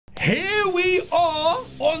Here we are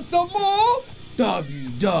on some more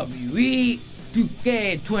WWE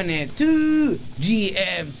 2K22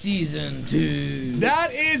 GM Season 2.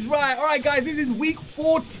 That is right. All right, guys, this is week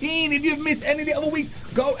 14. If you've missed any of the other weeks,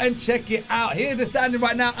 go and check it out. Here's the standing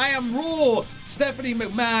right now. I am Raw, Stephanie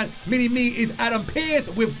McMahon. Mini-me is Adam Pearce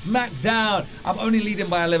with SmackDown. I'm only leading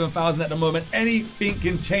by 11,000 at the moment. Anything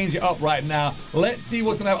can change it up right now. Let's see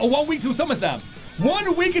what's going to happen. Oh, 1 week till SummerSlam.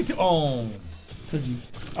 1 week until...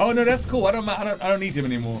 Oh, no, that's cool. I don't need him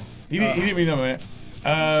anymore. He didn't really know it.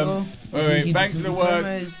 Wait, thanks for the work.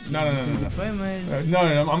 No.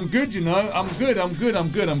 I'm good, you know. I'm good. Oh,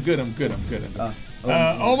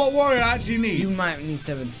 what warrior I actually need? You might need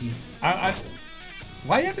 70.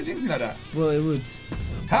 Why you have to jinx me like that? Well, it would.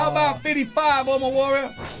 How about 55, oh my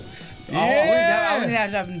warrior? Yeah. I wouldn't have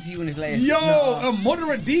happened to you when it's latest. Yo, a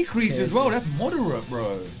moderate decrease as well. That's moderate,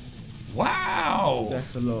 bro. Wow.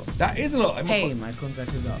 That's a lot. That is a lot. Hey, my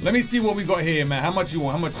contract is up. Let me see what we got here, man. How much you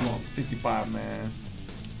want? 65, man.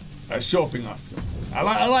 Shopping Oscar. I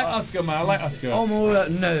like Oscar, man. I like Oscar. Oh my,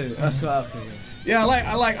 no, Oscar. Okay. Yeah,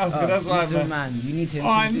 I like Oscar. That's right, Mr. Man. You need him. Oh,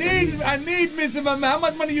 I need Mr. Man. How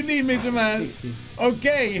much money you need, Mr. Man? 60.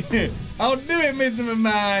 Okay, I'll do it, Mr.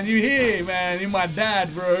 Man. You here, man? You're my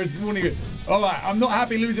dad, bro. It's morning. All right, I'm not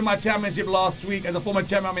happy losing my championship last week. As a former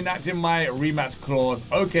champion, I'm enacting my rematch clause.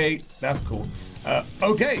 Okay, that's cool.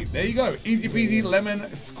 Okay, there you go. Easy peasy, lemon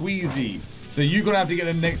squeezy. So you're gonna have to get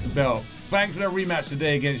the next belt. Thanks for the rematch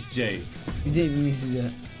today against Jay. You didn't even need to do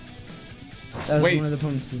that. That was one of the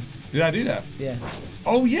promises. Did I do that? Yeah.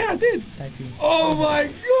 Oh yeah, I did. Thank you. Oh my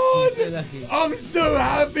God! So lucky. I'm so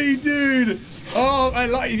happy, dude. Oh,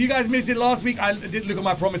 if you guys missed it last week, I did look at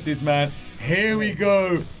my promises, man. Here we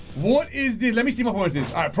go. What is this? Let me see my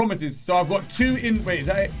promises. All right, promises. So I've got 2 in. Wait, is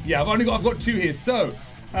that it? Yeah, I've got 2 here. So,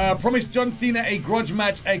 promised John Cena a grudge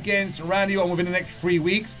match against Randy Orton within the next 3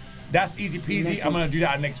 weeks. That's easy peasy. I'm gonna do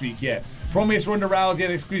that next week. Yeah. Promise Ronda Rousey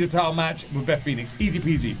an exclusive title match with Beth Phoenix. Easy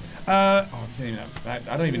peasy. I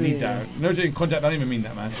don't even need that. No change in contact. I don't even mean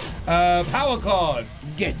that, man. Power cards.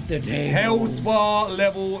 Get the table. Hellspar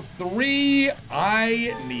level 3.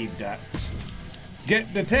 I need that.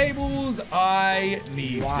 Get the tables. I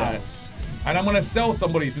need that. And I'm gonna sell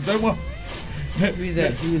somebody. So don't worry. Who's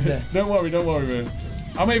there? Who's there? Don't worry, man.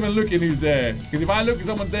 I'm not even looking who's there. Because if I look at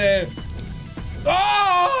someone there.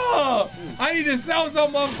 Oh! I need to sell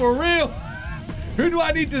someone for real. Who do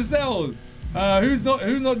I need to sell? Who's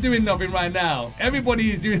not doing nothing right now?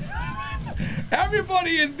 Everybody is doing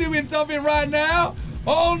something right now.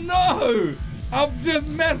 Oh no! I've just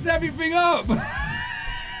messed everything up.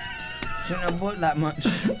 Shouldn't have bought that much.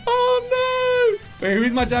 Oh no! Wait,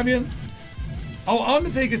 who's my champion? Oh,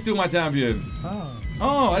 Undertaker's still my champion.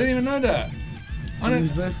 Oh, I didn't even know that. So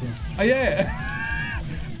who's both for? Oh yeah.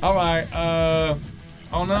 All right.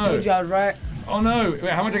 Oh no. I told you I was right. Oh no.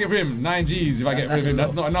 Wait, how much I get for him? 9 G's if I get rid of him.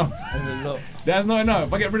 That's not enough. That's a lot. That's not enough.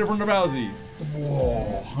 If I get rid of Ronda Rousey.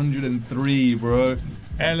 Whoa, 103, bro.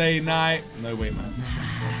 LA Knight. No, wait, man.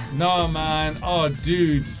 No, man. Oh,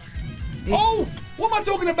 dude. Oh, what am I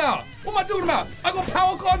talking about? I got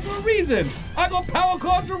power cards for a reason.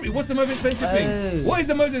 What's the most expensive thing? What is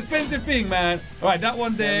the most expensive thing, man? All right, that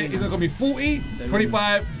one there is going to be 40,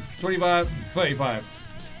 25, 25, 35.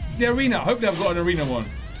 The arena. Hopefully I've got an arena one.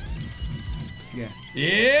 Yeah.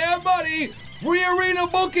 Yeah, buddy. Free arena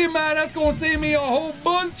booking, man. That's going to save me a whole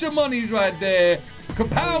bunch of monies right there.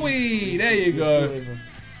 Kapowie. There you go.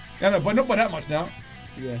 Yeah, no, but not by that much now.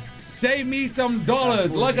 Yeah. Save me some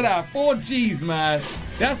dollars. Look at that. 4 G's, man.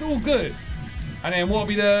 That's all good. And then what will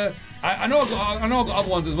be the... I know I got other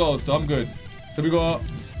ones as well, so I'm good. So we got...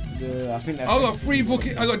 I think I got free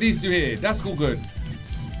booking. I got these 2 here. That's all good.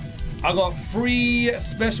 I got 3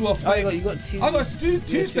 special effects. Oh, you got 2. I got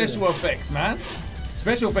 2 special effects, man.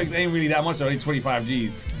 Special effects ain't really that much, only 25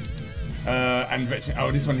 G's. And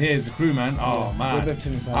this one here is the crew, man. Oh, man.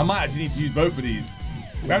 I might actually need to use both of these.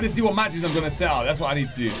 We have to see what matches I'm going to sell. That's what I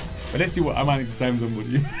need to do. But let's see what I might need to sign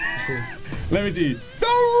somebody. Sure. Let me see. The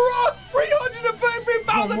Rock!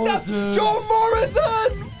 333,000! John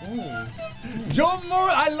Morrison! John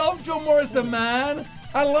Morrison. I love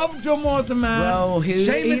John Morrison, man. Well, he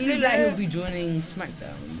looks like he'll be joining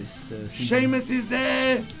SmackDown this season. Sheamus is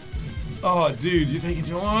there. Oh, dude, you're taking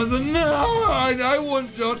John Morrison? No, I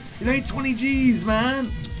want John. It's only 20 G's,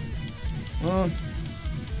 man. Well,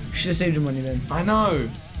 you should have saved your money then. I know.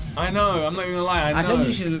 I'm not even gonna lie. I know. I told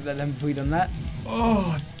you should have looked at them before you done that.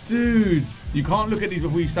 Oh, dude. You can't look at these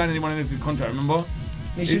before you sign anyone in this contract, remember?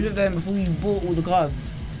 You should have looked at them before you bought all the cards.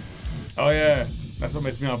 Oh, yeah. That's what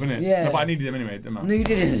messed me up, innit? Yeah. No, but I needed them anyway, didn't I? No, you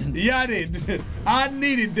didn't. Yeah, I did. I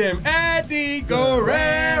needed them. Eddie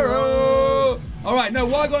Guerrero. All right, no,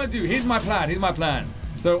 what I gotta do, here's my plan.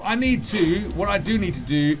 So what I do need to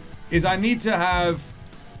do is I need to have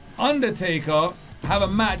Undertaker have a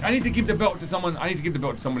match. I need to give the belt to someone. I need to give the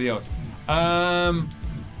belt to somebody else. I'm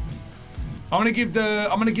gonna give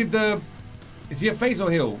the, is he a face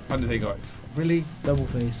or heel, Undertaker? Really? Double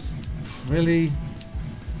face. Really?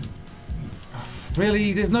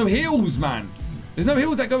 Really? There's no heels, man. There's no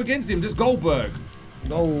heels that go against him, just Goldberg.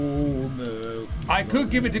 Goldberg. I could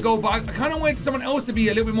give it to Goldberg. I kind of wanted someone else to be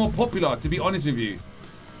a little bit more popular, to be honest with you.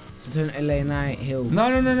 So turn LA Knight heel.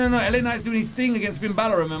 No. LA Knight's doing his thing against Finn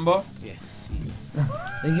Balor, remember? Yes, he is.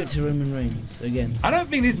 Then give it to Roman Reigns again. I don't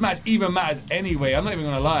think this match even matters anyway. I'm not even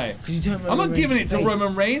gonna lie. I'm not giving it to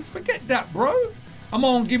Roman Reigns. Forget that, bro. I'm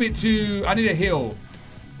gonna give it to. I need a heel.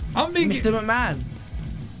 I'm thinking Mr. McMahon.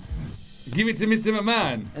 Give it to Mr.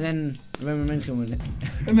 McMahon. And then Roman Reigns can win it.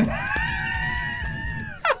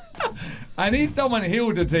 I need someone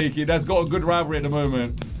heel to take it that's got a good rivalry at the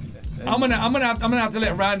moment. I'm gonna have to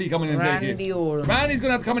let Randy come in and take it. Randy's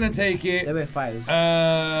gonna have to come in and take it. They're both fighters.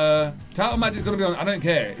 Title match is gonna be on. I don't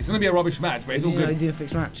care. It's gonna be a rubbish match, but it's all good. Do a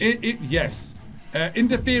fixed match. Yes.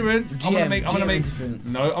 Interference. I'm gonna make interference.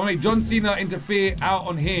 No. I'm gonna make John Cena interfere out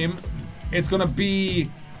on him. It's gonna be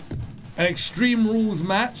an Extreme Rules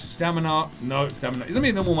match. Stamina. No stamina. It's gonna be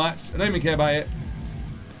a normal match. I don't even care about it.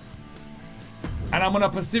 And I'm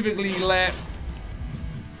gonna specifically let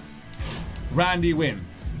Randy win.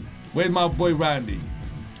 Where's my boy Randy?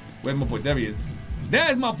 Where's my boy? There he is.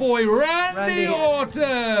 There's my boy Randy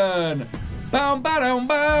Orton. Bam, bam,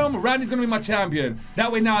 bam. Randy's gonna be my champion.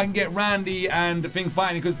 That way now I can get Randy and the thing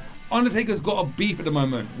fighting because Undertaker's got a beef at the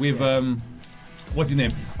moment with what's his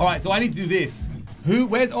name? All right, so I need to do this.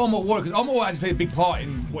 Where's Ultimate Warrior? Because Ultimate Warrior actually played a big part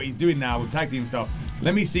in what he's doing now with tag team stuff.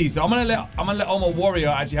 Let me see. So I'm gonna let Ultimate Warrior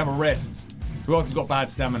actually have a rest. Who else has got bad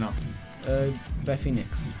stamina? Beth Phoenix.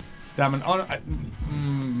 Stamina. Oh,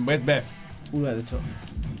 where's Beth? All at the top.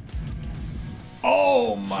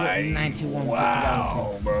 Oh my! 91.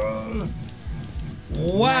 Wow, bro.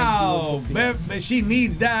 Wow, Beth. She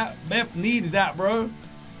needs that. Beth needs that, bro.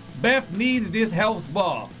 Beth needs this health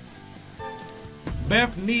spa.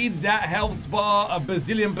 Beth needs that health spa a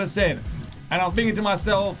bazillion%. And I'm thinking to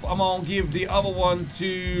myself, I'm gonna give the other one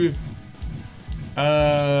to,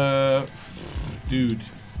 dude.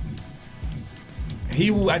 He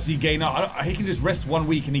will actually gain up. He can just rest 1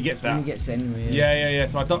 week and he gets that. And he gets it anyway. Yeah.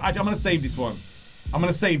 So I don't. Actually, I'm gonna save this one. I'm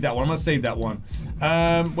gonna save that one.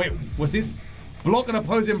 Wait, what's this? Block an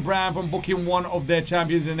opposing brand from booking one of their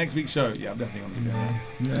champions in the next week's show. Yeah, I'm definitely gonna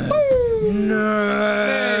do that. No.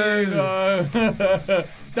 There you go.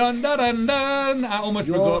 Dun dun dun dun. I almost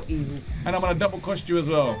forgot. Evil. And I'm gonna double cost you as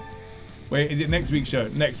well. Wait, is it next week's show?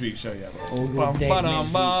 Next week's show, yeah, bro. Oh, you're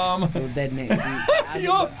dead next week.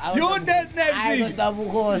 You're dead next week. I got double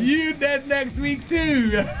cost. You dead next week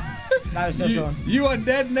too. You are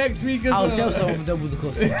dead next week as well. I'll sell someone for double the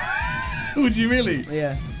cost. Would you really?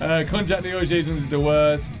 Yeah. Contract negotiations is the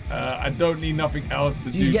worst. I don't need nothing else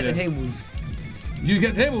to do. You get the tables. You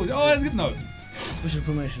get the tables? Oh, that's good. No. Special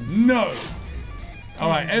promotion. No. All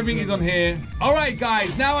right, everything is on here. All right,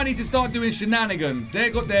 guys, now I need to start doing shenanigans.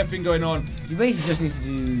 They've got their thing going on. You basically just need to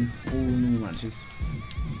do all normal matches.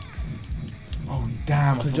 Oh,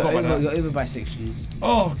 damn, I forgot about that. You're over by 6 Gs.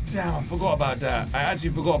 Oh, damn, I forgot about that. I actually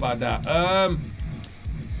forgot about that.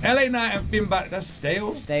 LA Knight and Finn Balor, that's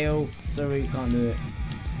stale? Stale. Sorry, you can't do it.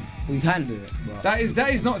 Well, you can do it, but... That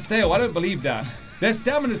is not stale. I don't believe that. Their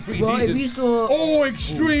stamina's pretty decent. If you saw... Oh,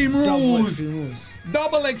 Extreme Rules. Double Extreme Rules.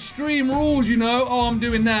 Double Extreme Rules, you know. Oh, I'm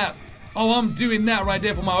doing that. Oh, I'm doing that right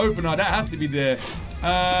there for my opener. That has to be there.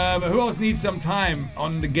 Who else needs some time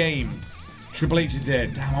on the game? Triple H is there.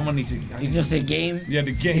 Damn, I'm gonna need to... You just say game? Yeah,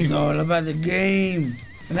 the game. It's all about the game.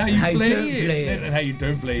 And how you play it. And how you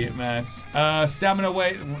don't play it, man. Stamina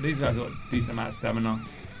weight. Well, these guys got a decent amount of stamina.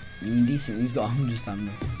 You mean decent? He's got 100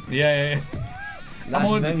 stamina. Yeah.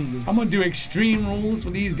 That's very good. I'm gonna do Extreme Rules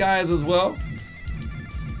for these guys as well.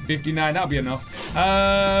 59, that'll be enough.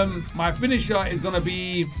 My finisher is gonna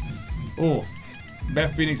be... Oh,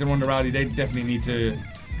 Beth Phoenix and Ronda Rousey, they definitely need to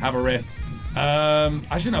have a rest.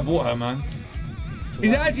 I shouldn't have bought her, man.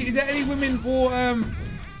 Is there any women for...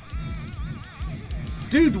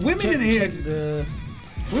 Dude, women in here...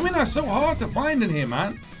 Women are so hard to find in here,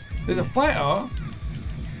 man. There's a fighter.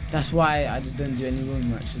 That's why I just don't do any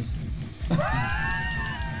women matches.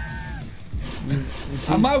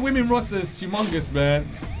 My women roster is humongous, man.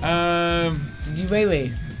 So do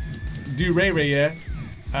Ray. Do Ray, yeah.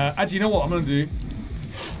 Actually, you know what I'm gonna do?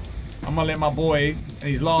 I'm gonna let my boy in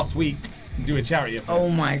his last week do a charity event. Oh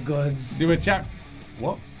my god. Do a charity.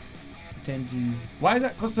 What? 10Gs. Why does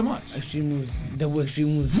that cost so much? Extreme moves. Double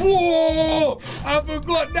extreme moves. Whoa! I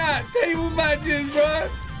forgot that. Table matches, bro.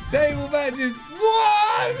 Table matches.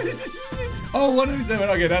 What? Oh, 107.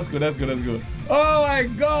 Okay, that's good. That's good. That's good. Oh my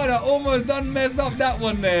God! I almost done messed up that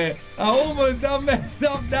one there. I almost done messed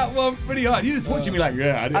up that one pretty hard. You just watching me like,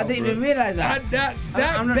 yeah, I didn't even realize that.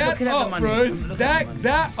 Stack that up, bro. Stack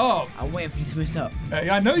that up. I'm waiting for you to mess up.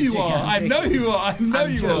 I know you are. I know you are. I know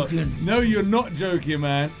you are. No, you're not joking,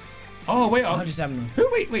 man. Oh wait. I'll just have no. Who?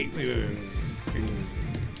 Wait.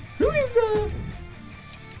 Who is the?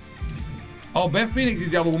 Oh, Beth Phoenix is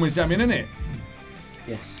the other women's champion, isn't it?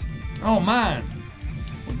 Yes. Oh man,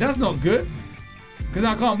 well, that's not good. Cause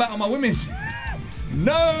I can't battle my women's.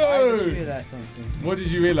 No. I just realized something. What did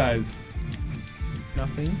you realize?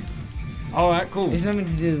 Nothing. All right, cool. It's nothing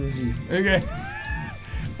to do with you. Okay.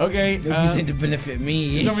 Okay. It's to benefit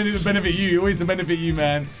me. It's something to benefit you. Always to benefit you,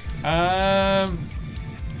 man. I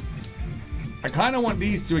kind of want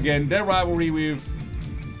these two again. Their rivalry with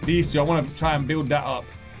these two. I want to try and build that up.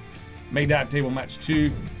 Make that table match too.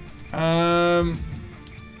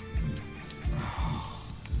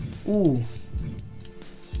 Ooh.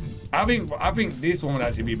 I think this one would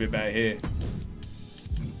actually be a bit better here.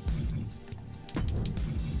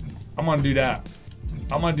 I'm gonna do that.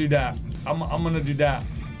 I'm gonna do that. I'm gonna do that.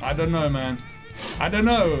 I don't know, man. I don't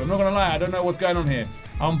know. I'm not gonna lie. I don't know what's going on here.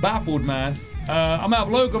 I'm baffled, man. I'm gonna have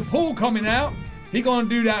Logan Paul coming out. He gonna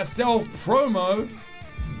do that self promo.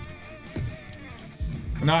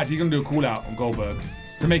 No, actually, he's gonna do a call out on Goldberg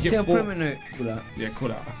to make it. Self promo, no. Call out. Yeah,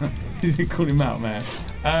 call out. He's gonna call him out, man.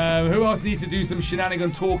 Who else needs to do some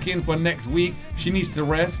shenanigan talking for next week? She needs to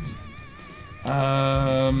rest.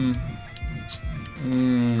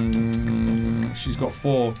 She's got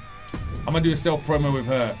 4. I'm gonna do a self promo with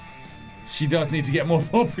her. She does need to get more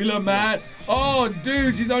popular, man. Oh,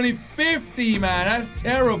 dude, she's only 50, man. That's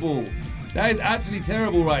terrible. That is actually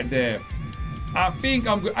terrible right there. I think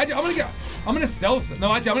I'm good. Actually, I'm gonna sell.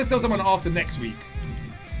 No, actually, I'm gonna sell someone after next week.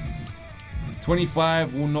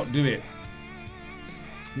 25 will not do it.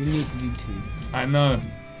 You need to do 2. I know.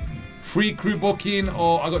 Free crew booking,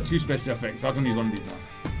 or I got 2 special effects. So I can use one of these now.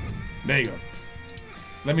 There you go.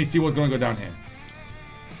 Let me see what's gonna go down here.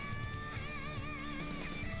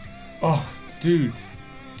 Oh, dude.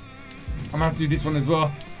 I'm gonna have to do this one as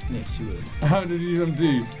well. Yes, you will. I have to do this one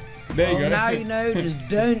too. There you go. Now you know, just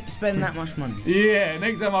don't spend that much money. Yeah,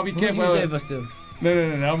 next time I'll be careful. Over still. No,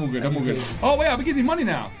 I'm all good. I'm all good. Oh, wait, I'll be giving you money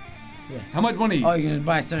now. Yeah. How much money? Oh, you're going to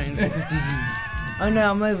buy something for 50 Gs. Oh,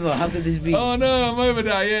 no, I'm over. How could this be? Oh, no, I'm over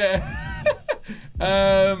now, yeah.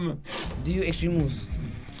 Do you extreme rules?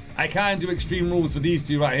 I can do extreme rules for these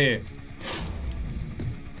two right here.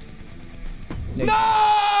 No!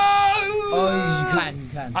 Oh, you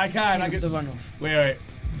can. I can. The runoff. Wait.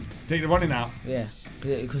 Take the running out? Yeah.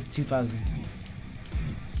 It costs 2,000.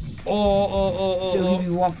 Oh. So it'll give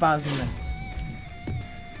you 1,000 left.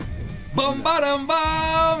 Bum ba-dum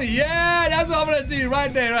bum! Yeah, that's what I'm gonna do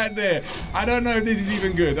right there. I don't know if this is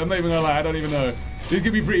even good. I'm not even gonna lie, I don't even know. This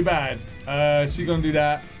could be pretty bad. She's gonna do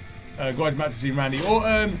that. Grudge match between Randy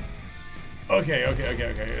Orton. Okay.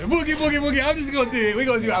 Boogie. I'm just gonna do it. We're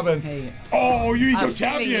gonna see what happens. Hey, oh, you're your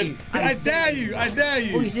champion. I dare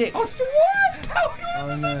you. 46. Oh, what? How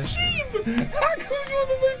are you so cheap? How come yours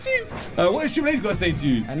are so cheap? What has Triple H got to say to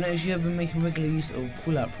you? I noticed you have been making regular use of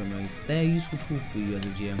call-out promos. They're a useful tool for you as a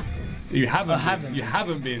GM. You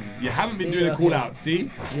haven't been doing a call-out, see?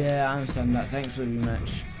 Yeah, I understand that. Thanks for the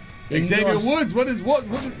rematch. Xavier Woods, what is?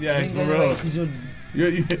 Yeah, for real.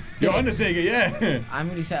 You're Undertaker, yeah. I'm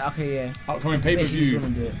really sad. Okay, yeah. Upcoming pay-per-view. Just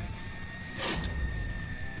want to do it.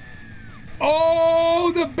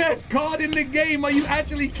 Oh, the best card in the game. Are you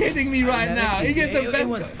actually kidding me right now? He gets the best. It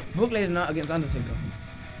was Brook Lesnar against Undertaker.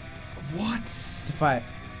 What? To fight.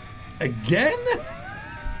 Again?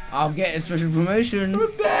 I'll get a special promotion.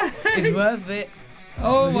 What the heck? It's worth it.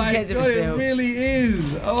 Oh my God, it really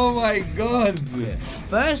is. Oh my God. Yeah.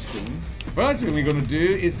 First thing we're gonna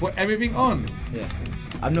do is put everything on. Yeah.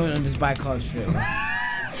 I'm not gonna just buy cards straight away.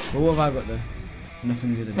 But what have I got though?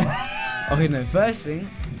 Nothing good enough. Okay, no. First thing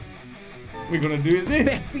we're gonna do is this.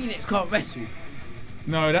 Beth Phoenix can't wrestle.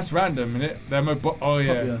 No, that's random, isn't it? They're oh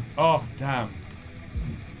yeah. Popular. Oh damn.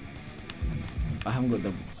 I haven't got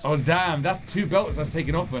doubles. Oh damn, that's 2 belts that's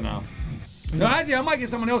taken off her now. No, actually, I might get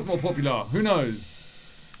someone else more popular. Who knows?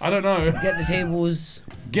 I don't know. Get the tables.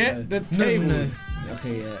 Get the tables. No.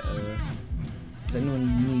 Okay, yeah. Does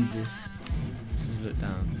anyone need this? Let's just look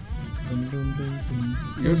down.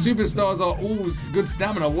 Your superstars are all good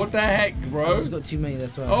stamina. What the heck, bro? I've just got too many,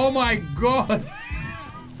 that's why. Oh my God.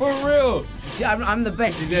 For real. See, I'm the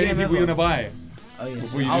best. Is there any people you want to buy? Oh yeah.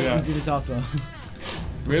 Before you I'll do this after.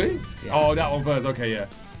 Really? Yeah. Oh, that one first. Okay, yeah.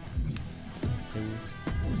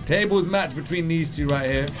 Tables match between these two right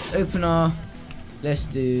here. Opener. Let's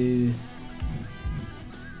do.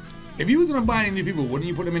 If you was gonna buy any new people, wouldn't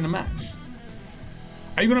you put them in the match?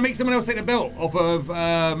 Are you gonna make someone else take the belt off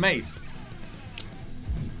of Mace?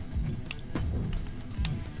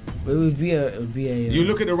 It would be a. You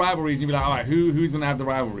look at the rivalries and you be like, all right, who's gonna have the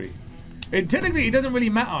rivalry? Technically, it doesn't really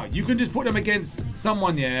matter. You can just put them against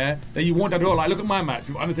someone, yeah, that you want to do. Like, look at my match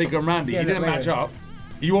with Undertaker and Randy. Yeah, you didn't match up.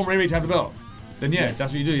 You want Ray to have the belt. Then yeah, yes.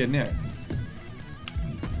 that's what you do. Yeah.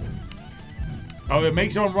 Oh, it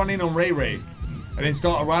makes someone run in on Ray, and then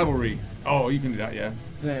start a rivalry. Oh, you can do that, yeah.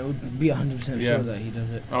 Then it would be 100% sure that he does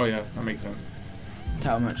it. Oh yeah, that makes sense.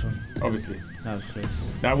 Title match on. Obviously. That was close.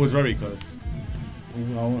 That was very close.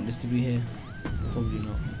 Ooh, I want this to be here. Probably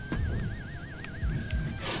not.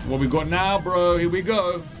 What we got now, bro? Here we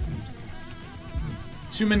go.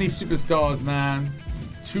 Too many superstars, man.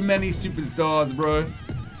 Too many superstars, bro.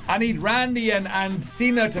 I need Randy and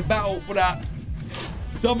Cena to battle for that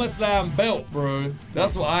SummerSlam belt, bro.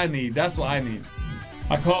 That's what I need. That's what I need.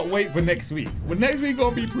 I can't wait for next week. But next week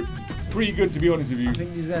gonna be pretty good, to be honest with you. I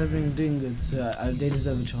think these guys have been doing good, so they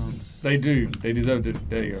deserve a chance. They do. They deserve it.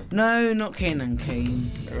 There you go. No, not Kane and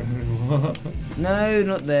Kane. No,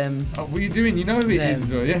 not them. Oh, what are you doing? You know who it is,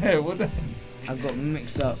 bro. Yeah, what the? I got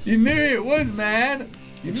mixed up. You knew it was, man.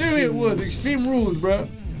 You knew it was. Extreme Rules, bro.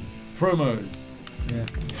 Promos. Yeah,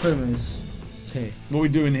 promos. Okay. What are we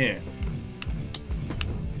doing here?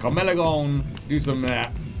 Carmella gonna do some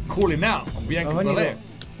calling out on Bianca Belair.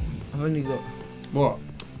 I've only got what?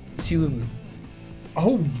 2 women.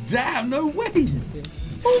 Oh damn! No way! Yeah.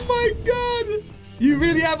 Oh my god! You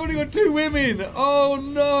really have only got 2 women. Oh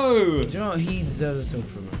no! Do you know what? He deserves a self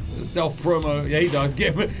promo. Self promo. Yeah, he does.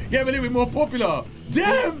 Get him a little bit more popular.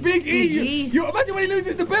 Damn, Big E! You imagine when he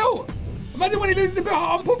loses the belt. Imagine when he loses the belt.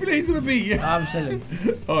 How unpopular he's gonna be. I'm selling.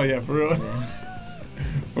 Oh yeah, for real. Yeah.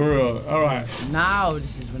 For real. All right. Now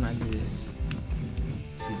this is when I do this.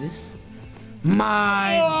 See this?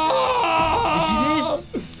 Mine. Oh! You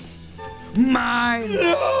see this? Mine.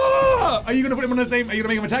 Oh! Are you gonna put him on the same? Are you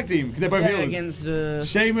gonna make him a tag team? Because they're both heels. Against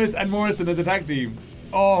Sheamus and Morrison as a tag team.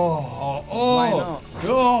 Oh. Why not?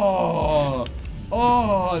 Oh.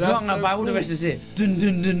 That's I'm gonna buy all the rest of it. Dun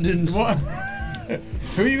dun dun dun. What?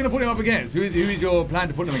 Who are you gonna put him up against? Who is your plan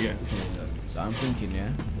to put him against? So I'm thinking,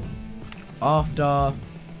 yeah. After.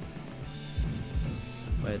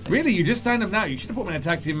 Really? You just signed them now? You should have put them in a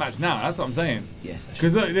tag team match now. That's what I'm saying. Yes.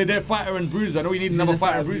 Because they're Fighter and Bruiser. I know you need another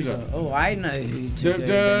Fighter and Bruiser. Oh, I know who to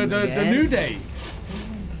The New Day.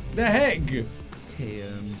 The heck? Okay,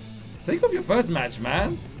 take off your first match,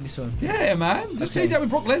 man. This one? Yeah, man. Just change that with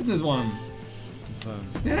Brock Lesnar's one. Confirm.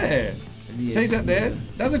 Yeah. Take that there.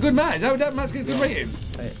 That's a good match. That match gets good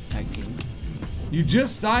ratings. Tag team. You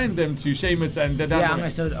just signed them to Sheamus and the Yeah, I'm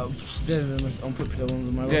they're the most unpopular ones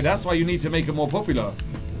on my roster. Yeah, that's why you need to make them more popular.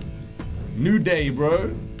 New Day,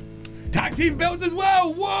 bro. Tag team belts as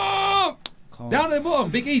well. Whoa! Down at the bottom,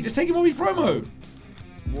 Big E. Just take him off his promo.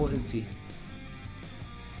 What is he?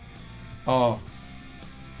 Oh.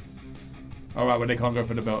 All right, well they can't go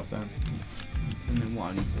for the belts then. So then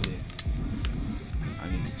what I need to do? I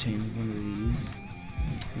need to change one of these.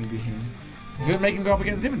 Maybe him. Just make him go up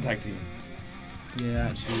against a different tag team. Yeah,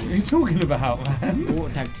 actually. What are you talking about, man?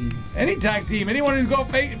 What tag team? Any tag team. Anyone who's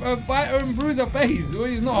got a Fighter and Bruiser face. Well,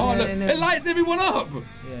 he's not hard. It lights everyone up.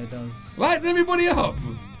 Yeah, it does. Lights everybody up.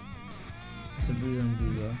 It's a Bruiser and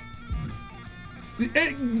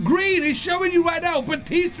Bruiser. Green is showing you right now.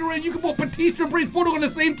 Batista and you can put Batista and Prince Bulldog on the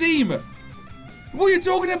same team. What are you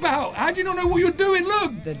talking about? How do you not know what you're doing?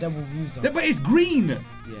 Look. They're double Bruiser. But it's green.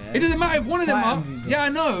 Yeah. It doesn't matter if one of them are. Yeah, I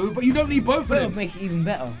know, but you don't need both of them. It'll make it even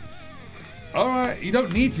better. All right, you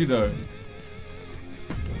don't need to though.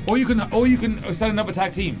 Or you can start another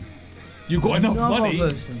tag team. You've got enough money.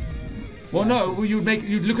 Well, no, you'd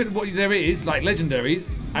look at what there is, like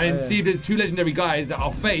legendaries, and then see if there's 2 legendary guys that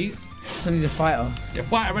are face. So I need a fighter. A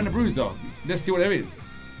Fighter and a Bruiser. Let's see what there is.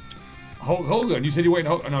 Hogan, you said you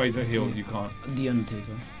waiting. Oh no, he's a heel. You can't. The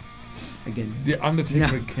Undertaker. Again. The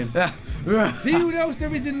Undertaker again. See what else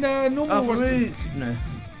there is in the normal roster. No.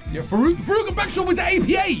 Yeah, Farouk and Bradshaw was the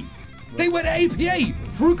APA. They were the APA.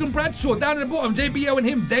 Farouk and Bradshaw down at the bottom. JBL and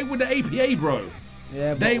him, they were the APA, bro.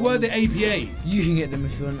 Yeah, they were the APA. You can get them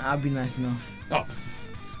if you want. I'll be nice enough. Oh.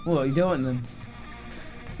 Well, you don't want them.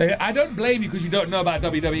 I don't blame you because you don't know about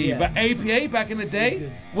WWE, yeah. But APA back in the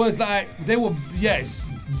day was like, they were, yes.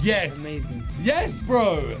 Amazing. Yes,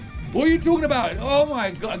 bro. What are you talking about? Oh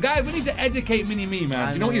my God. Guys, we need to educate Mini-Me, man.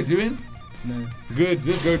 Do you know what you're doing? No. Good,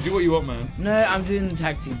 just go do what you want, man. No, I'm doing the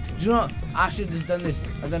tag team. Do you know what? I should have just done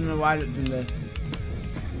this. I don't know why I looked in there.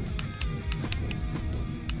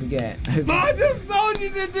 Forget. I just told you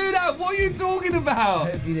to do that. What are you talking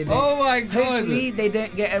about? Hopefully they don't. Oh my god. Hopefully they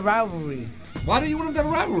don't get a rivalry. Why do you want them to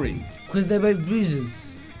have a rivalry? Because they're both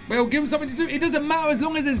bruisers. Well, give them something to do. It doesn't matter as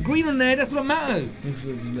long as there's green on there. That's what matters.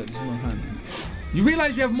 Look, this is my plan. You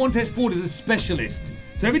realise you have Montez Ford as a specialist.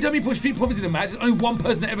 So every time you put Street Profits in a match, there's only one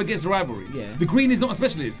person that ever gets the rivalry. Yeah. The green is not a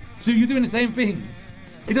specialist. So you're doing the same thing.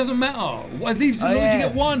 It doesn't matter. At least as long as you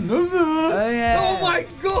get one. Oh yeah. Oh my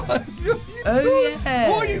god.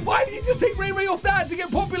 Yeah. Why did you just take Ray Ray off that to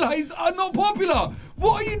get popular? He's not popular.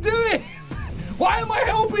 What are you doing? Why am I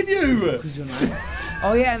helping you? Because you're nice.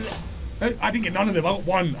 Oh yeah. I didn't get none of them. I got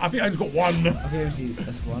one. I think I just got one. Okay, let me see.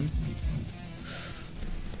 That's one.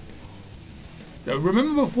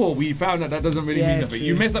 Remember before we found out that doesn't really mean nothing. True.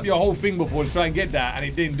 You messed up your whole thing before to try and get that, and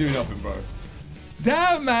it didn't do nothing, bro.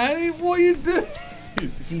 Damn, man, what are you doing?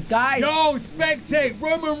 See, guys. Yo, spectate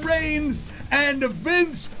Roman Reigns and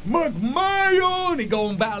Vince McMahon. He go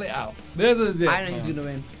and battle it out. There's it. I know he's gonna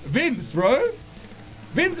win. Vince, bro.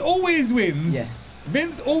 Vince always wins. Yes.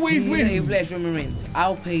 Vince always wins. You bless Roman Reigns.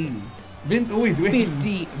 I'll pay you. Vince always wins.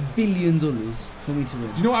 $50 billion for me to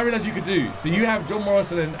win. Do you know what I realized you could do? So you have John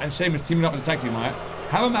Morrison and Sheamus teaming up as a tag team, right?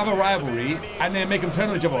 Have them have a rivalry and then make them turn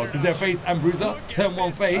on each other because they're face and bruiser. Turn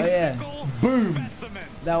one face. Oh yeah. Boom. That's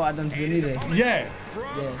what I done to the New Day. Yeah.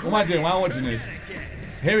 What am I doing? Why am I watching this?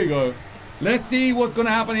 Here we go. Let's see what's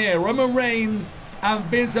gonna happen here. Roman Reigns and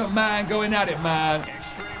Vince McMahon going at it, man.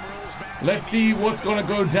 Let's see what's gonna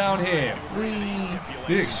go down here.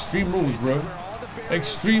 The Extreme Rules, bro.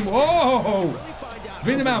 Extreme. Oh!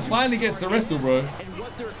 Vince McMahon finally gets to wrestle, bro.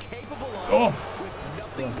 Oh.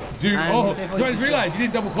 Dude, I just realized you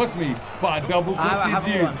didn't double cross me, but I double crossed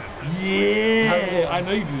you. Yeah, I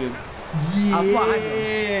know you did.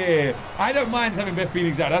 Yeah. I don't mind having Beth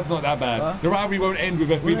Phoenix out. That's not that bad. What? The rivalry won't end with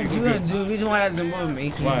Beth Phoenix. The reason why that doesn't bother me,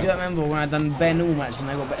 because you don't remember when I done bare normal match and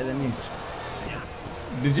I got better than you.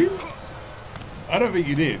 Did you? I don't think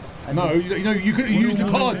you did. No, you couldn't use the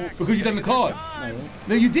cards because you done the cards.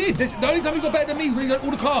 No, you did. The only time you got better than me was when you done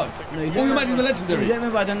all the cards. No, all your matches were legendary. You don't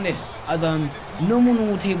remember I done this? I done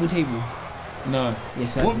normal table. No.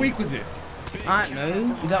 Yes, what week was it? I don't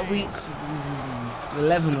know. Was that week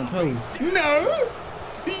 11 or 12? No!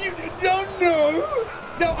 You don't know!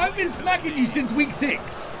 No, I've been smacking you since week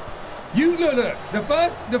 6. You look. The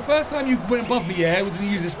first time you went above me, yeah, was to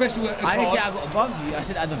use a special. I didn't say I got above you. I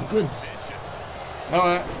said I done goods. All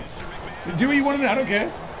right. Do what you want to do. I don't care.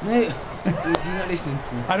 No, you're not listening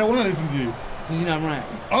to me. I don't want to listen to you. Because you know I'm right.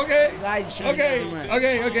 Okay. Guys, Okay.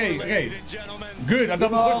 Good. I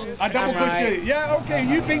double question you. Yeah. Okay.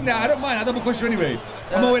 You think that? I don't mind. I double question you anyway.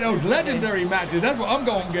 I'm going with those legendary matches. That's what I'm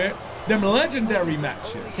going to get. Them legendary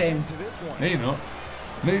matches. Same. No, you not.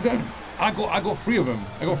 No, you don't. I got 3 of them.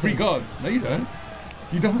 I got 3 cards. No, you don't.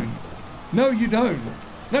 You don't. No, you don't.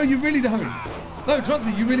 No, you really don't. No, trust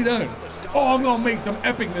me, you really don't. Oh, I'm gonna make some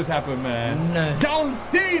epicness happen, man. No. John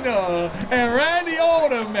Cena and Randy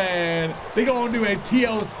Orton, man. They gonna do a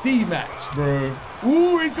TLC match, bro.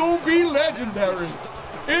 Ooh, it's gonna be legendary.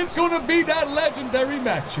 It's gonna be that legendary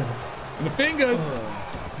matchup. And the fingers,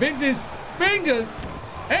 Vince's fingers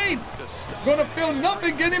ain't gonna feel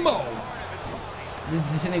nothing anymore.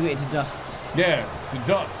 Disintegrated to dust. Yeah, to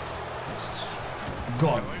dust.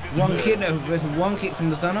 God. One kick from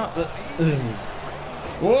the stun up.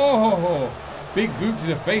 Whoa! Big boot to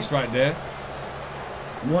the face right there.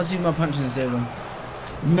 What's Superman punch in the silver?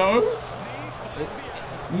 No.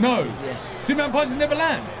 No. Yes. Superman punches never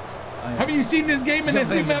land. Haven't you seen this game in that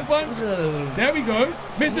Superman punch? There we go.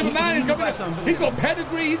 Mr. McMahon is coming. He's got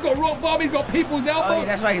pedigree, he's got rock bomb, he's got people's elbow. Oh, yeah,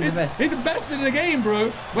 that's why he's the best. He's the best in the game,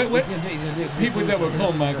 bro. Wait. He's gonna do it. People's elbow.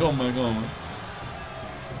 Come on.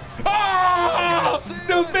 Ah!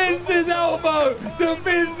 The Vince's elbow!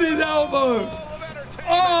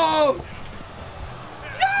 Oh!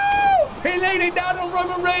 No! He laid it down on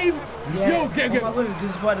Roman Reigns. Yeah. Yo, get. Oh my goodness,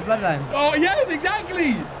 this is part of the bloodline. Oh yes,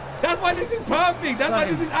 exactly. That's why this is perfect. That's why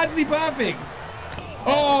this is actually perfect.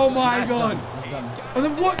 Oh my god. And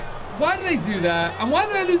then what? Why do they do that? And why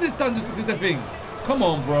do they lose this stun just because they're thing? Come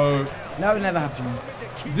on, bro. That would never happen.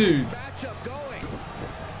 Dude.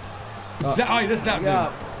 Oh, you just snapped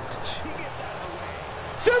him.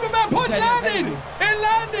 Superman punch landed! It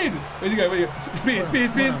landed! Where'd you go? Spears.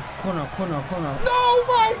 Corner. No,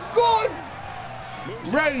 my God!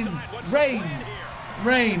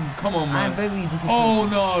 Reigns, come on, man. I'm very disappointed. Oh,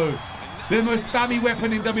 no. The most spammy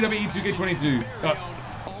weapon in WWE 2K22.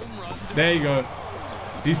 There you go.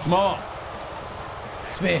 He's smart.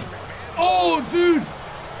 Spear. Oh, dude!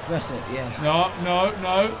 That's it, yes. No.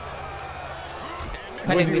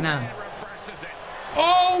 Panic me now.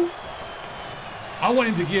 Oh! I want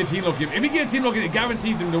him to guillotine lock him. If he guillotine lock him, it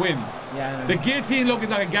guarantees him to win. Yeah, I know. The guillotine lock is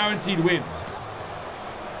like a guaranteed win.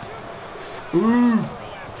 Ooh.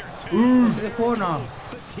 Ooh. To the corner.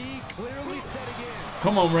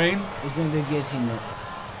 Come on, Reigns. He's doing the guillotine lock.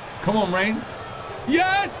 Come on, Reigns.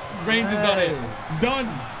 Yes! Reigns has done it. It's done.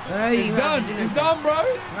 Hey, It's done. It's done, bro.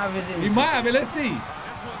 He might have it. Let's see.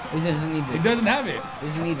 He doesn't need it. He doesn't have it. He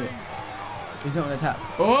doesn't need it. He's not on the tap.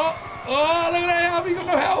 Oh, oh, look at that help. He got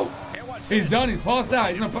no help. He's done. He's passed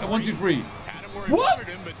out. He's going to put 1, 2, 3. What?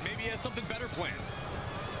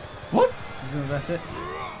 What? He's going to reverse it.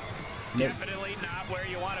 Nope.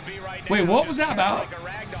 Wait, what was that about?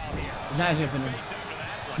 Now he's going to pin him.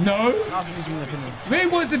 No. After he's going to pin him.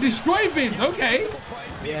 Vin wants to destroy Vince. Okay.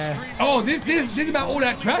 Yeah. Oh, this is about all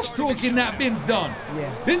that trash talking that Vince done.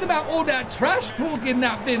 Yeah. This is about all that trash talking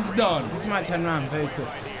that Vince done. This might turn around very quick.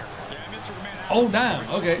 Oh, damn.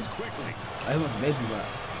 Okay. I wants to baseball bat.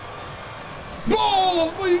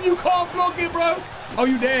 Oh, you can't block it, bro. Oh,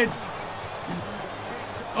 you dead.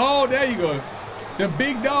 Oh, there you go. The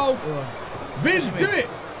big dog. Vince, do it.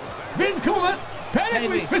 Vince, come on, man.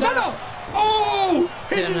 Pedigree. Stunner. Oh,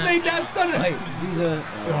 he just made that stunner. Wait, these are...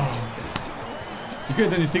 You could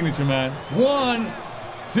have done your signature, man. 1,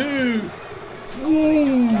 2.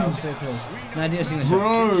 Ooh. That was so close. No, do your signature.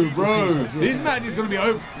 Bro. This match is going to be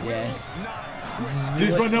over. Yes.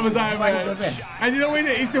 Just for another time, man. And you know what it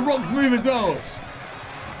is? It's the Rock's move as well.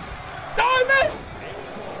 Oh, man!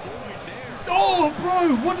 Oh,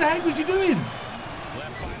 bro, what the heck was you doing?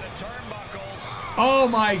 Oh,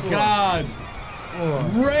 my God.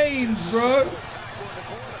 Reigns, bro.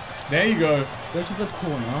 There you go. Go to the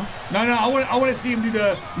corner. No, I want to see him do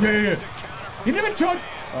the... Yeah. He never tried...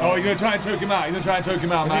 Oh, he's going to try and choke him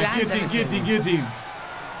out. Man. Guillotine.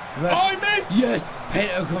 Oh, he missed! Yes! Hey,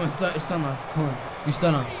 come on, stunner. Come on, do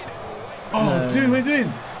stunner. Oh, dude, what are you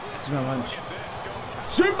doing? Superman punch.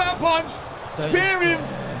 Superman punch! Spear him!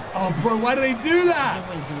 Oh, bro, why do they do that?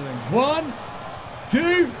 1,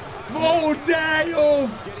 2, oh, damn!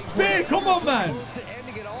 Spear, come on, man!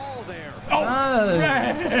 Oh,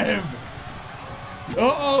 damn!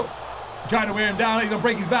 Uh-oh. Trying to wear him down, he's going to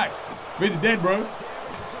break his back. He's dead, bro.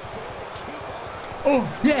 Oh,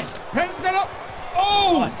 yes! Pen set up!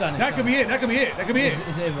 Oh! That could be it.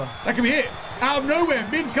 It's over. That could be it. Out of nowhere,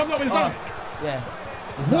 Vince comes up with his done. Yeah.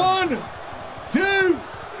 1, 2,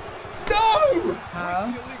 no!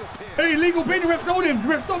 How? Hey, illegal pin, the ref stopped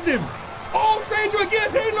him. Oh, straight into a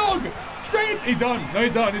guillotine log! He's done. No,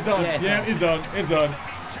 he's done. Yeah, it's done.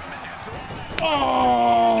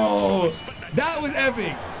 Oh! That was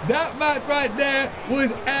epic. That match right there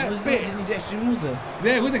was epic. Didn't you do Extreme Rules though?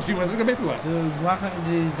 Yeah, it was Extreme Rules. Look at the one. So why can't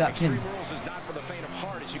you do that pin?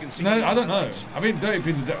 No, I don't know. I mean, dirty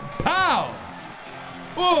pins are dirty. Pow!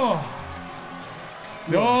 Oh!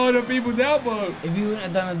 Oh, the people's elbow. If you wouldn't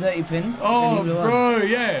have done a dirty pin, oh, then he would have bro, won.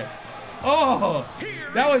 yeah. Oh,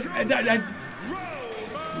 that was that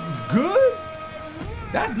good.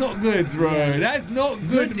 That's not good, bro. Yeah. That's not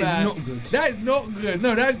good, man. Is not good. That is not good.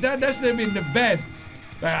 No, that should have been the best.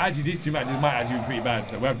 Actually, these two matches might actually be pretty bad,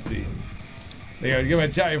 so we'll have to see. There you go, give me a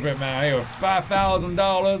chat for it, man. There you go,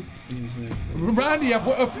 $5,000. Randy, I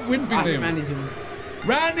put a win for him.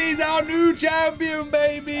 Randy's our new champion,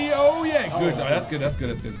 baby. Oh yeah, good. Oh, that's good.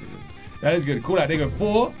 That is good. Cool. They go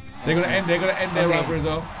 4. They're gonna end their rubber as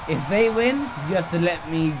well. If they win, you have to let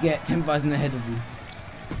me get 10,000 ahead of you.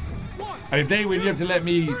 And if they win, you have to let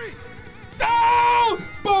me. Oh!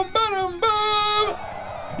 Boom, boom, boom!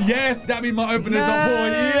 Yes, that means my opener's not 4.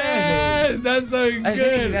 Yes, that's so good.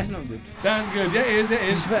 Actually, that's not good. That's good. Yeah, it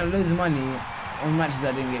is. You spent loads of money on matches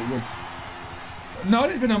that didn't get good. No,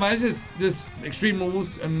 there's been no matches. Just extreme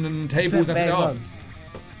rules and tables and stuff.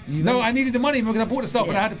 No, I needed the money because I bought the stuff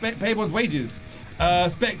and I had to pay everyone's wages.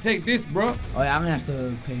 Spec, take this, bro. Oh yeah, I'm gonna have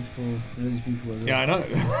to pay for those people. Yeah, I know.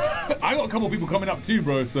 I got a couple of people coming up too,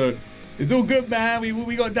 bro. So it's all good, man.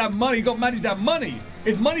 We got that money. We got to manage that money.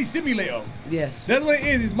 It's money simulator. Yes. That's what it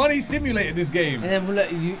is. It's money simulator. This game. And then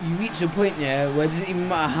look, you reach a point, yeah, where it doesn't even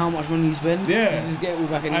matter how much money you spend. Yeah. You just get it all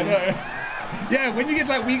back in. I know. Yeah, when you get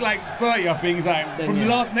like week 30, I think it's like then from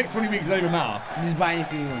the next 20 weeks, it doesn't even matter. Just buy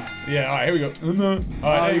anything you want. Yeah. All right, here we go. All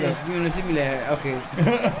right, there you go. Give me a simulator. Okay.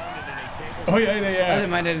 Oh yeah. I don't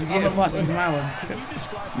mind that. Just get it fast into my one.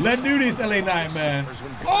 Let's do this, LA Knight, man.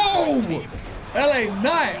 Oh, LA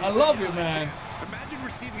Knight, I love it, man.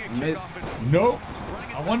 Nope.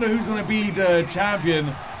 I wonder who's gonna be the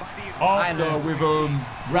champion after with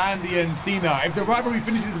Randy and Cena. If the rivalry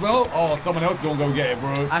finishes well, oh, someone else gonna go get it,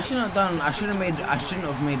 bro. I shouldn't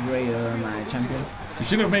have made Ray my champion. You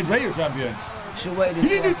shouldn't have made Ray your champion. Should wait. You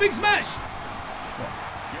didn't do a fixed match.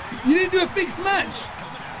 You didn't do a fixed match.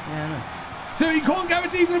 Yeah, I know. So he can't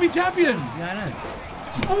guarantee he's going to be champion. Yeah, I know.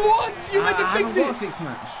 What? You meant to I fix haven't got a it? fixed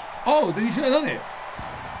match. Oh, then you should have done it.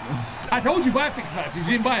 I told you buy fixed matches,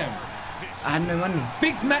 you didn't buy them. I had no money.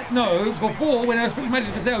 Fixed match, no, before when there was fixed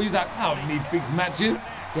matches for sale, you was like, I don't need fixed matches.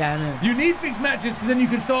 Yeah, I know. You need fixed matches because then you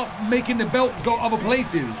can start making the belt go other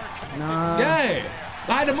places. Nah. Yeah.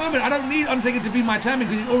 Like at the moment, I don't need Undertaker to be my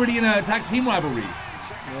champion because he's already in a tag team rivalry.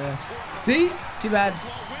 Yeah. See? Too bad.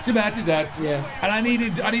 Too bad, too bad. Yeah. And I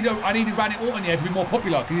needed Randy Orton here to be more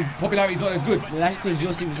popular because his popularity's not as good. Well, that's because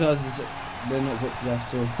your superstars they're not popular.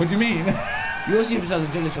 So What do you mean? your superstars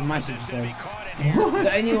are jealous of my superstars.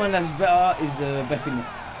 The only one that's better is Beth Phoenix.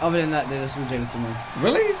 Other than that, they're just all jealous of mine.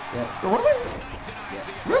 Really? Yeah. Really?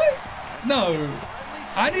 Really? No.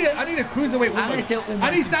 I need a cruiserweight I'm gonna woman. sell all my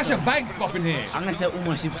I need Sasha superstars. Banks popping here. I'm gonna sell all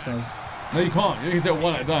my superstars. No, you can't. You can sell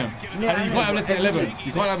one at a time. Yeah, And you I can't have know, less than but 11.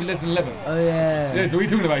 You can't have less than 11. Oh yeah. Yeah, so what are you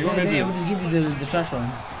talking about? You want me Yeah, to they do will just give you the trash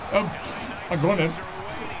ones. Go on then.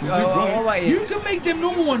 Oh, what You can make them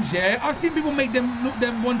normal ones, yeah? I've seen people make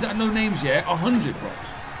them ones that are no names, yeah? 100, bro.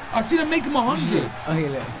 I've seen them make them 100. Okay,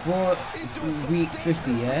 look, for week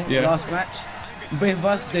 50, yeah? Yeah. Last match, both of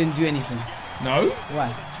us don't do anything. No? Why?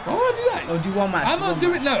 Why would I do that? Or do one match. I'm not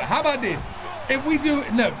doing. No, how about this? If we do.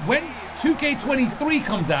 No, when 2K23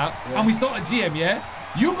 comes out and we start a GM, yeah?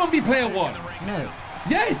 You're going to be player 1. No.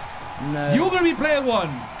 Yes! No. You're going to be player 1.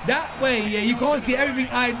 That way, yeah, you can't see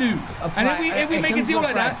everything I do. And if we make a deal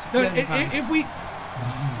like that, no, if we.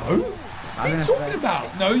 No? What are you talking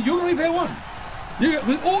about? No, you're going to be player 1.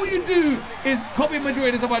 All you do is copy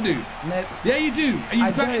majority of the stuff I do. No. Yeah, you do. And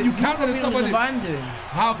you counter the stuff I do. I'm doing.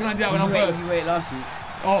 How can I do that when I'm first? You wait last week.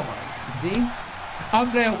 Oh my. See?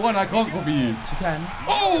 I'm player 1, I can't copy you. You can.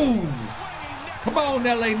 Oh! Come on,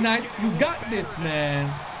 LA Knight. You got this,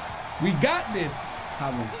 man. We got this.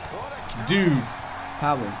 Powerbomb. Dudes.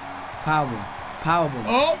 Powerbomb. Powerbomb. Powerbomb.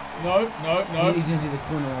 Oh, no. He's into the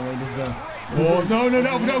corner one way, there's the... Oh, no.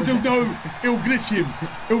 It'll glitch him.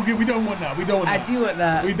 We don't want that. We don't want that. I do want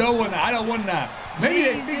that. We don't want that. I don't want that. Maybe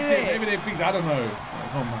they Please fix do it. it. Maybe they fix it. I don't know. Oh,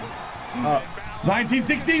 come on. Oh.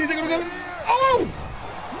 1916, is it going to go? Oh!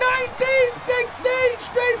 1916,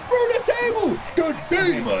 straight through the table. The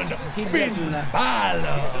demon. Keep Finn doing that.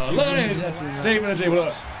 Balor. Look at Keep this. doing that. Demon on the table.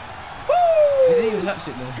 Look. He didn't Woo! even touch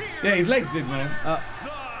it though. Yeah, his legs did, man.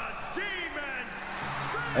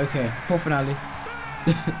 Okay, poor finale.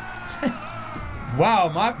 Wow,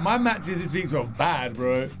 my matches this week were bad,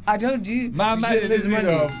 bro. I told you. My you matches this lose week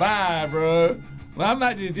money. were bad, bro. My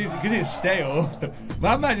matches this because it's stale.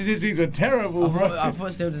 My matches this week were terrible, bro. I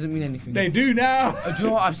thought still doesn't mean anything. They do now. Do you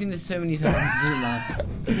know what? I've seen this so many times. It doesn't matter.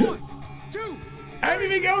 1, 2,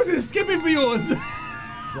 Everything else is skipping for yours.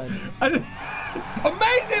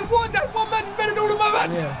 Amazing! What? That's one match is better than all of my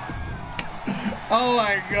matches. Yeah. Oh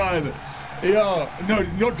my god. Yo,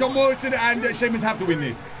 no, John Morrison and Sheamus have to win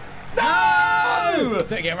this. No!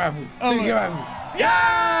 Don't get raffled. Oh Don't my- get raffled.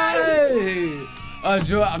 Yes! Oh, do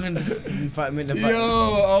you know what? I'm gonna just fight mid the fight. Yo,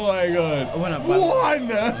 oh my god. I went up.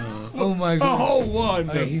 One! Oh my A god. whole one.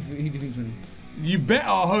 Okay, he defeats me. You better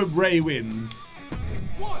hope Ray wins.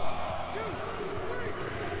 1, 2,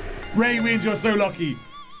 3. Ray wins, you're so lucky.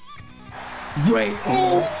 Ray.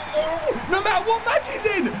 Oh, no matter what match he's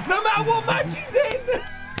in! No matter what match he's in!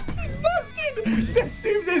 He's busted! This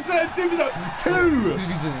seems this seems like 2! Who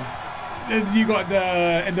defeats me? And you got the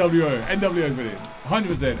NWO. NWO's with it.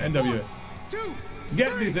 100% NWO. 2.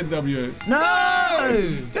 Get this NWO.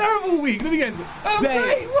 No! Terrible week. Let me guess. Oh, Ray.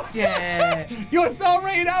 Ray, what? Yeah. Your star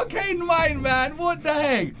rated outcade mine, man. What the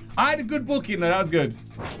heck? I had a good booking, though. That was good.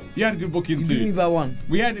 You had a good booking, You too. beat me by one.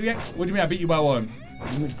 We had. What do you mean? I beat you by 1?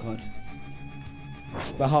 Mid card.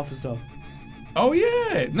 By half a star. Oh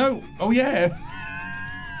yeah. No. Oh yeah.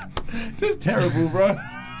 Just terrible, bro.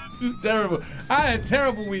 Just terrible. I had a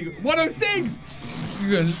terrible week. 106.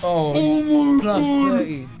 Oh, Oh my plus god.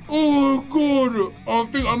 30. Oh god.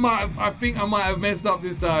 I think I might have messed up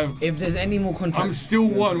this time. If there's any more contracts. I'm still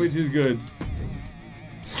 1, which is good.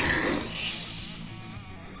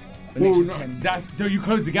 An Oh, extra no, 10. that's so you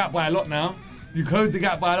closed the gap by a lot now. You closed the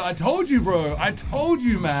gap by a lot. I told you, bro. I told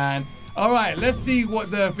you, man. All right, let's see what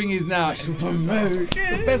the thing is now.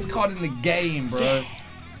 The best card in the game, bro.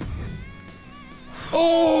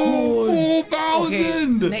 Oh,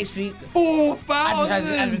 4,000. Okay, next week. 4,000.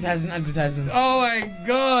 Advertising. Oh my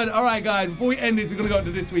god. All right, guys. Before we end this, we're going to go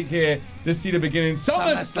into this week here. Let's see the beginning.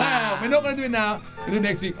 SummerSlam. We're not going to do it now. We'll do it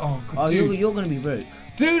next week. Oh, God, Oh, dude. you're gonna be broke.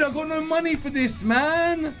 Dude, I've got no money for this,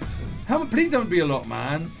 man. Please don't be a lot,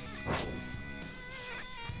 man.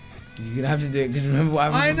 You're gonna have to do it because remember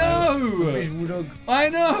what I happened. with my know. British Bulldog. I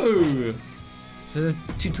know. So the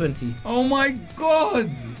 220. Oh my god.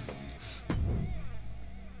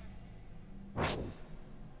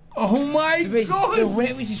 Oh my So basically, god! when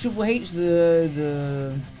it reaches Triple H,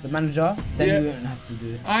 the manager, then Yeah. you won't have to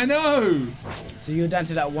do it. I know! So you're down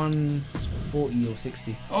to that 140 or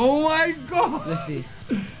 60. Oh my god! Let's see.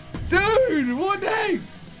 Dude, what the heck?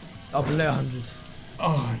 Oh, below 100.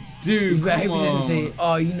 Oh, dude, You better come hope he doesn't on. say,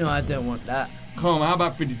 oh, you know I don't want that. Come on, how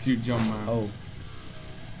about 52, John, man? Oh.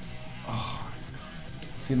 Oh.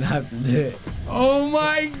 He's gonna have to do it. Oh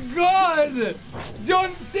my god!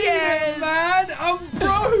 John Cena, man! I'm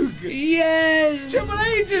broke! Yes! Triple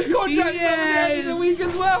H just contracted somebody at the end of the week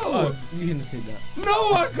as well! Oh, you can say that.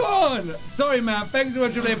 No, I can't! Sorry, man. Thanks so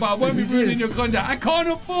much, Triple H, but I won't be ruining your contract. I can't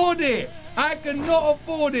afford it! I cannot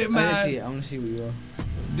afford it, man! Let's see it. I wanna see what you are.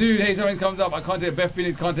 Dude, hey, something comes up. I can't take Beth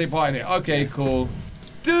Phoenix, can't take part in it. Okay, cool.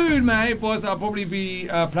 Dude, man, hey, boss, I'll probably be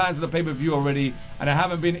planned for the pay-per-view already, and I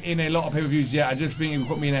haven't been in a lot of pay-per-views yet. I just think he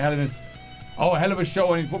put me in a hell of a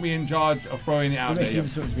show, and he put me in charge of throwing it out there. She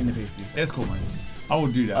just wants to be in the pay-per-view. That's cool, man. I will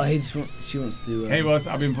do that. Oh, she wants to. Hey, boss,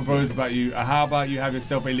 I've been proposed about you. How about you have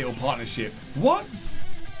yourself a little partnership? What?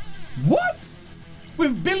 What?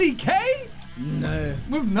 With Billy Kay? No.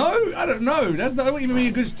 With no? I don't know. That wouldn't even be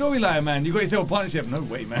a good storyline, man. You got yourself a partnership. No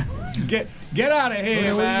way, man. Get out of here,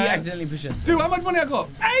 When man. you accidentally push us. Dude, how much money I got?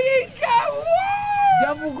 80K! What?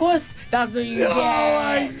 Double cost? That's what you get. Oh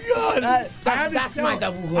my god! That's my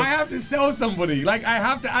double cost. I have to sell somebody. Like, I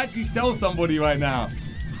have to actually sell somebody right now.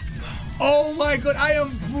 Oh my god, I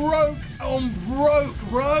am broke. I'm broke,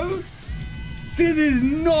 bro. This is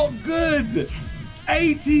not good. Yes.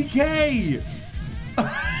 80K.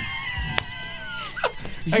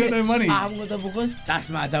 I got no money. I haven't got double cost. That's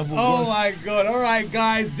my double Oh cost. my god. All right,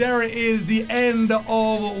 guys. There it is. The end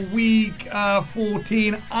of week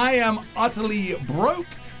 14. I am utterly broke.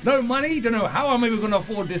 No money. Don't know how I'm even going to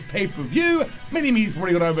afford this pay-per-view. Mini-me's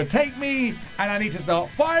probably going to overtake me. And I need to start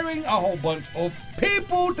firing a whole bunch of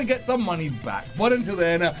people to get some money back. But until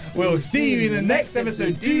then, we'll see you in the next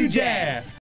episode. Dude, yeah.